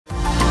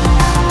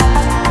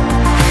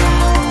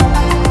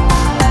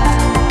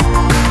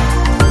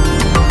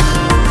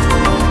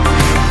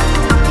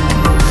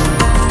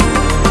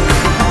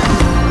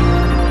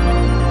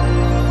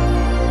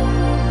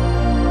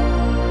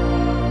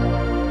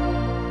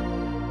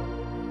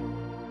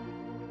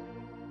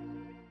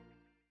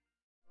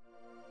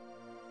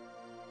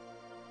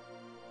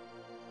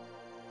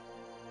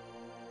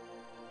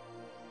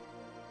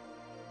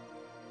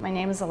My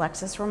name is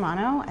Alexis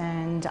Romano,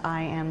 and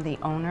I am the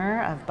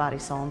owner of Body,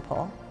 Soul, and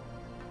Pole.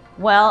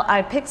 Well,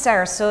 I picked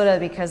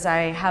Sarasota because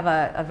I have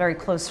a very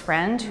close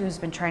friend who's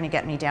been trying to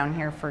get me down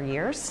here for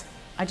years.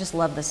 I just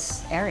love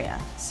this area,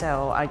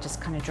 so I just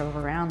kind of drove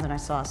around and I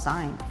saw a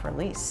sign for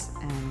lease,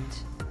 and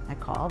I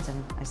called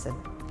and I said,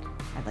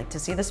 I'd like to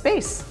see the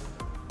space,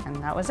 and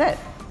that was it.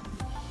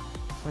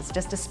 It was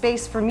just a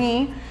space for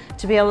me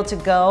to be able to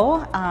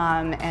go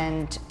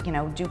and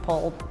do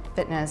pole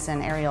fitness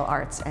and aerial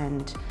arts.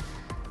 And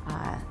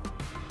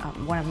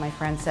one of my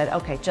friends said,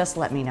 okay, just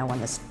let me know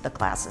when the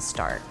classes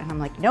start. And I'm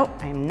like, nope,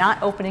 I'm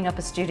not opening up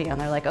a studio. And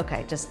they're like,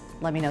 okay, just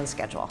let me know the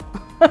schedule.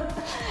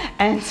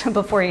 And so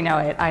before you know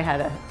it, I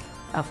had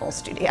a full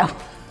studio.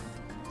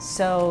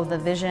 So the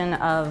vision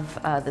of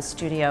the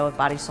studio of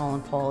Body, Soul,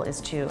 and Pole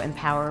is to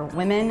empower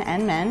women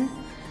and men.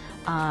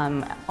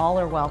 All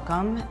are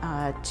welcome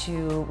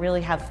to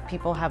really have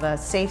people have a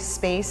safe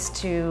space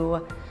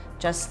to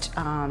just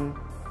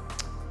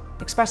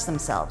express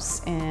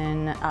themselves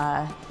in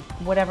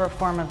whatever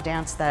form of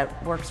dance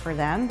that works for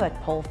them, but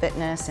pole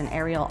fitness and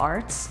aerial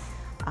arts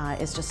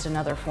is just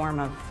another form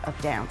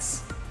of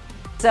dance.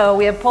 So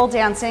we have pole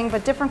dancing,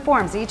 but different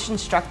forms. Each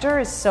instructor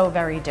is so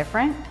very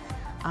different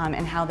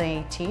in how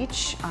they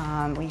teach.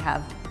 We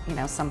have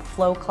some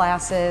flow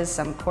classes,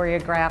 some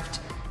choreographed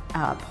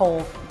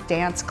pole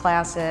dance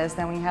classes,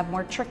 then we have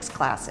more tricks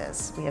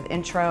classes. We have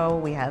intro,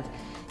 we have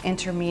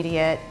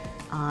intermediate,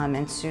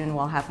 and soon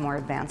we'll have more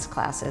advanced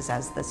classes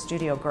as the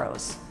studio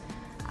grows.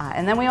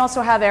 And then we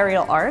also have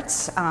aerial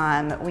arts.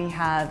 We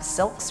have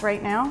silks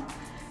right now,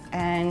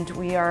 and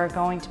we are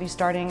going to be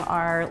starting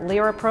our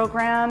Lyra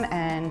program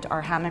and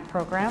our hammock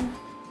program.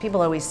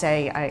 People always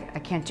say, I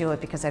can't do it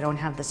because I don't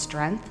have the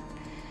strength.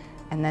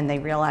 And then they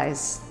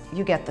realize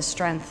you get the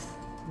strength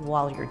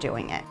while you're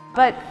doing it.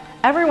 But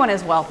everyone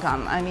is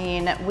welcome. I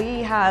mean,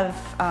 we have,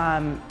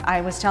 I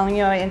was telling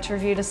you, I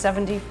interviewed a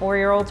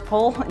 74-year-old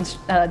pole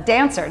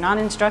dancer, not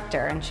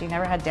instructor, and she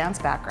never had dance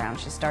background.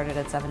 She started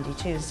at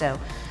 72,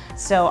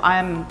 so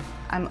I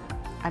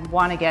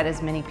want to get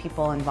as many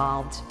people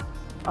involved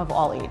of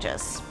all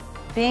ages.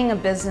 Being a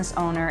business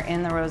owner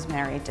in the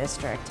Rosemary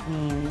District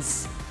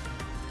means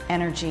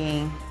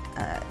energy,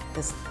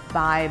 this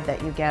vibe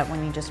that you get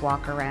when you just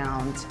walk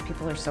around.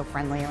 People are so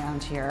friendly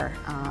around here.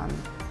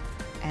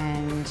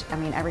 And I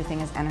mean, everything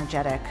is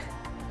energetic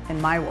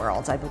in my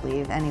world, I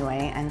believe,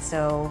 anyway. And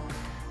so,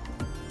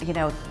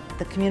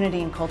 the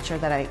community and culture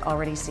that I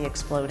already see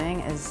exploding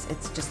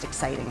it's just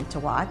exciting to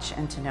watch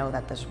and to know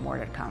that there's more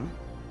to come.